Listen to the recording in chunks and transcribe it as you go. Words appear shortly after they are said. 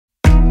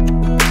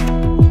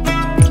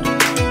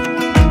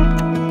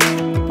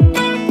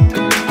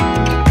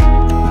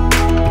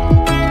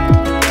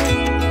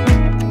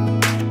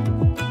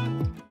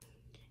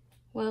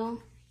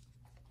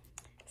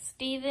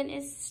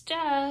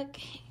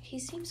He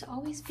seems to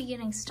always be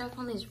getting stuck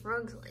on these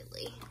rugs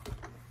lately.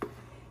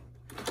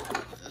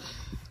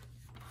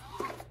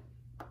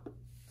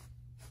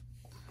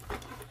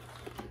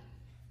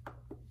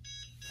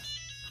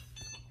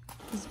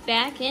 He's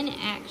back in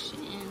action.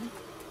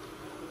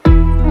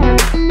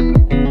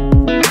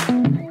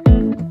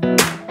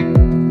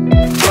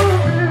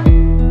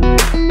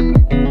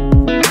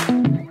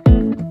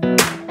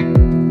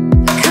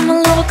 Come a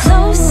little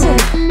closer.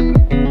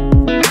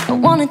 I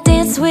wanna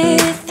dance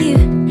with you.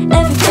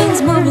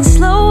 Everything's moving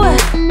slower.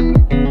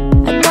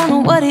 I don't know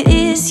what it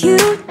is you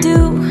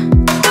do.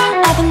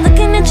 I've been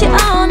looking at you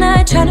all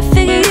night, trying to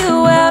figure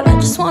you out. I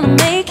just wanna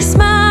make you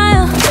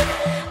smile.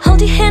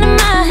 Hold your hand in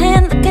my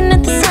hand, looking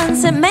at the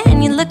sunset.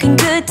 Man, you're looking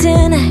good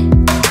tonight.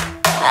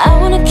 I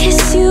wanna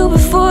kiss you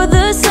before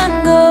the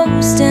sun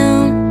goes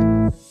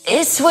down.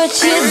 It's what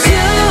you're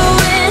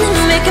doing,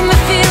 making me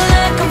feel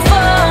like I'm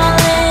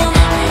falling.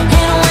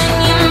 And when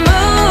you're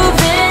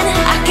moving,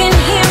 I can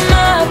hear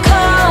my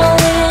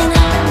calling.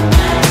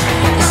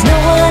 There's no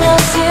one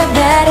else here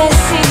that I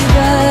see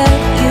but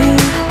you.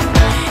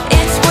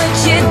 It's what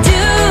you're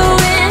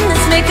doing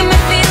that's making me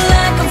feel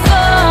like I'm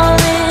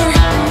falling.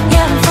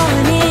 Yeah, I'm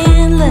falling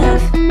in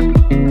love.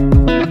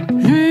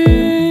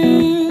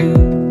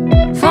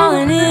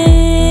 Falling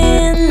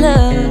in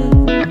love.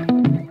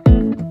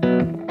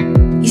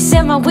 You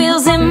set my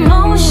wheels in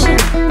motion.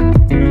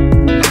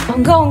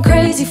 I'm going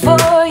crazy for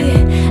you.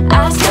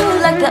 Eyes blue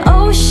like the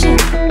ocean.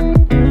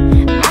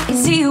 I can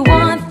see you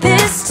want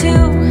this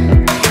too.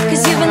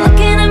 Cause you've been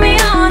looking at me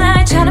all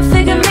night, trying to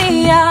figure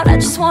me out. I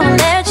just wanna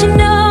let you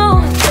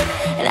know.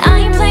 And I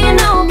ain't playing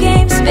no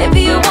games,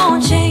 baby, you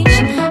won't change.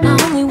 I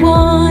only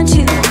want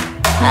you.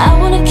 I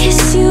wanna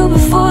kiss you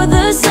before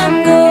the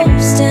sun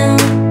goes down.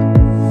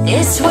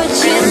 It's what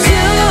you're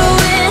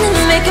doing,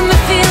 it's making me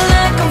feel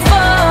like I'm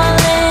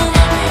falling.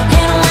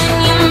 And when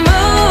you're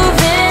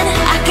moving,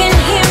 I can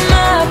hear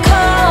my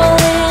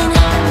calling.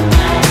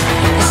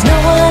 There's no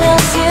one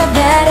else here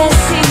that I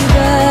see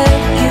but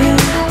you.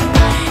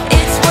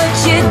 It's what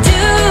you're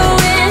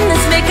doing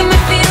that's making me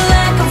feel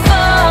like I'm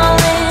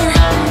falling.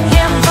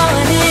 Yeah, I'm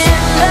falling in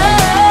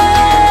love.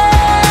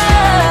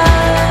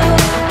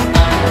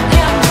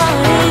 Yeah, I'm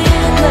falling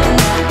in love.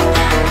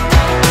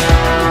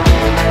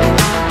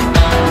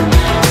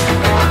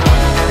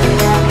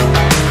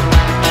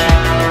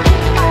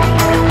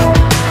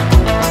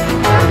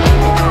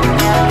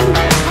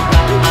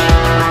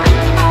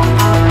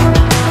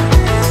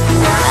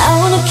 I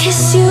wanna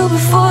kiss you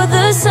before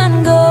the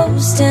sun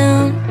goes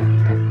down.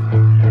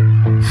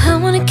 I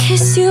wanna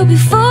kiss you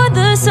before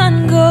the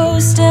sun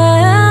goes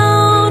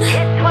down.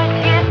 It's what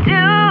you're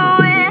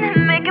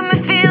doing, making me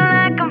feel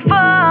like I'm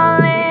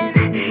falling.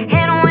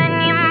 And when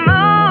you're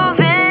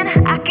moving,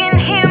 I can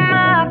hear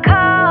my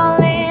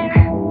calling.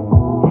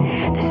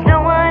 There's no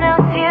one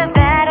else here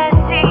that I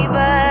see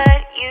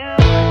but you.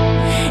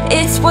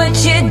 It's what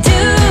you're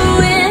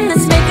doing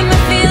that's making me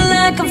feel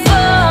like I'm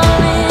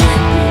falling.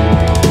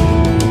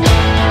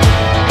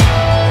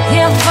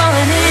 Yeah, I'm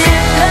falling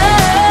in love.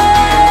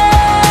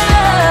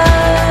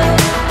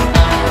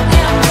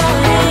 Yeah, I'm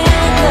falling in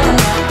love.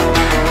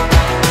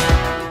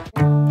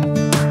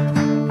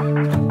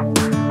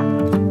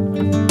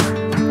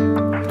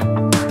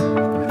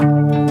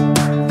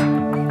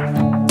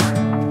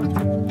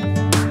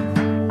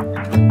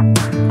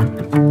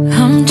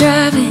 I'm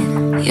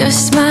driving, you're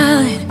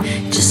smiling,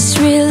 just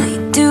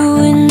really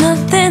doing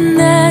nothing.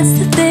 That's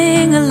the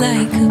thing I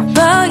like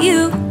about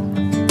you.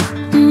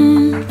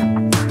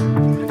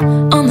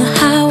 On the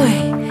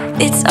highway,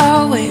 it's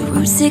our way,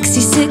 Route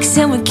 66,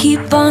 and we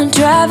keep on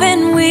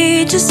driving.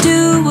 We just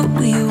do what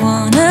we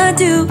wanna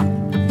do.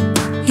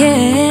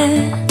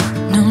 Yeah,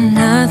 no,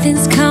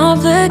 nothing's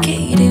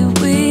complicated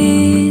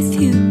with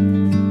you.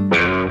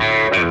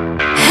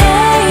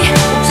 Hey,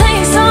 we're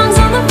playing songs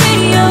on the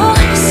radio,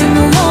 sing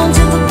along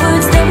to the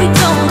words that we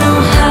don't know.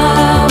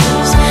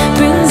 House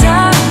brings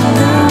out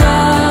the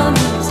wild.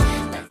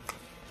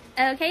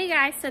 Okay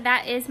guys, so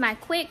that is my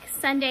quick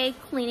Sunday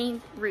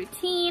cleaning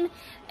routine.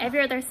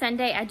 Every other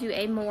Sunday I do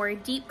a more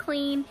deep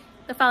clean.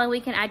 The following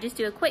weekend I just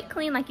do a quick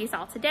clean like you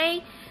saw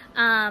today.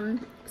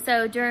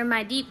 So during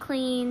my deep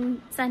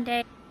clean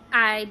Sunday,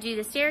 I do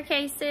the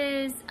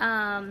staircases.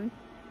 I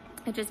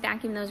just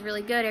vacuum those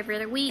really good every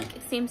other week.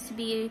 It seems to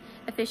be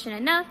efficient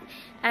enough,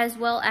 as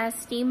well as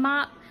steam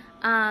mop.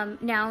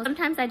 Now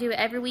sometimes I do it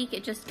every week.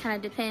 It just kind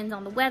of depends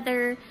on the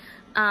weather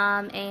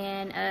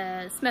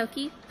and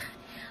Smokey.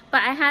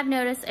 But I have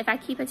noticed if I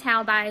keep a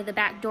towel by the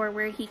back door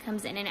where he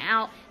comes in and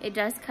out, it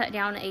does cut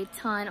down a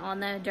ton on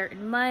the dirt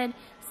and mud.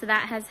 So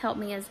that has helped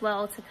me as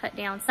well to cut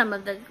down some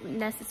of the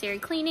necessary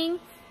cleaning.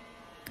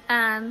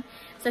 So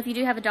if you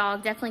do have a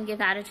dog, definitely give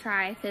that a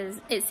try because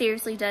it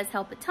seriously does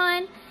help a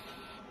ton.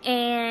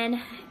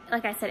 And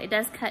like I said, it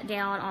does cut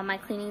down on my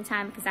cleaning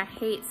time because I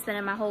hate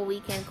spending my whole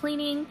weekend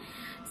cleaning.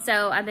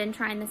 So I've been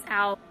trying this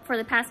out for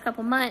the past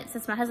couple months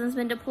since my husband's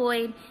been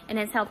deployed, and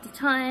it's helped a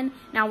ton.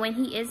 Now when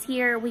he is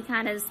here, we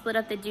kind of split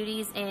up the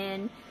duties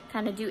and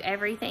kind of do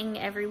everything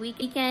every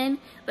weekend.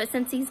 But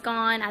since he's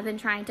gone, I've been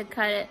trying to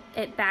cut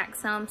it back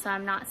some, so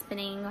I'm not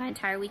spending my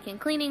entire weekend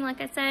cleaning,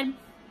 like I said.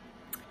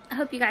 I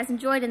hope you guys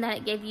enjoyed and that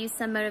it gave you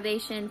some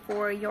motivation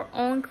for your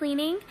own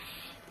cleaning.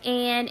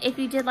 And if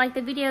you did like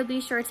the video, be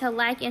sure to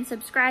like and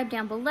subscribe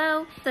down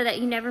below so that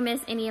you never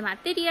miss any of my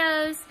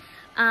videos,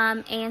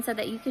 and so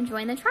that you can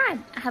join the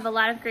tribe. I have a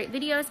lot of great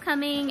videos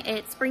coming.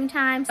 It's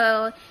springtime,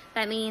 so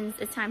that means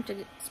it's time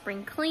to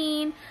spring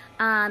clean,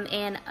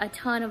 and a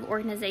ton of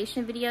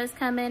organization videos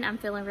coming. I'm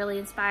feeling really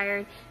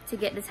inspired to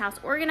get this house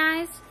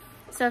organized.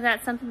 So if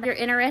that's something that you're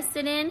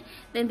interested in,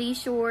 then be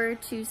sure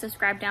to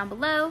subscribe down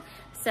below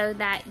so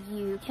that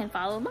you can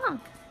follow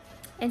along.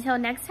 Until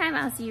next time,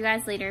 I'll see you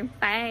guys later.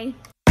 Bye.